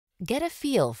Get a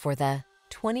feel for the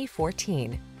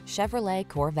 2014 Chevrolet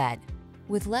Corvette.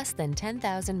 With less than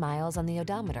 10,000 miles on the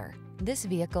odometer, this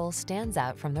vehicle stands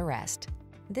out from the rest.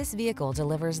 This vehicle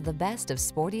delivers the best of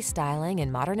sporty styling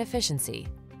and modern efficiency.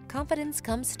 Confidence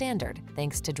comes standard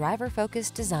thanks to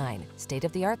driver-focused design,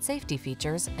 state-of-the-art safety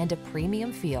features, and a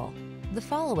premium feel. The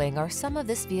following are some of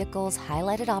this vehicle's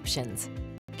highlighted options: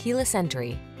 keyless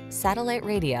entry, satellite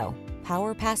radio,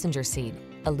 power passenger seat,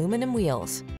 aluminum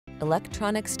wheels,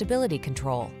 electronic stability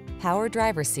control, power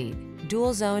driver seat,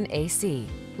 dual zone AC,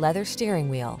 leather steering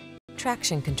wheel,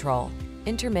 traction control,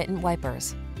 intermittent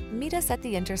wipers. Meet us at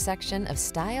the intersection of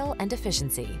style and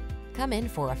efficiency. Come in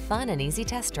for a fun and easy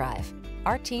test drive.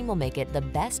 Our team will make it the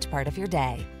best part of your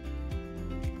day.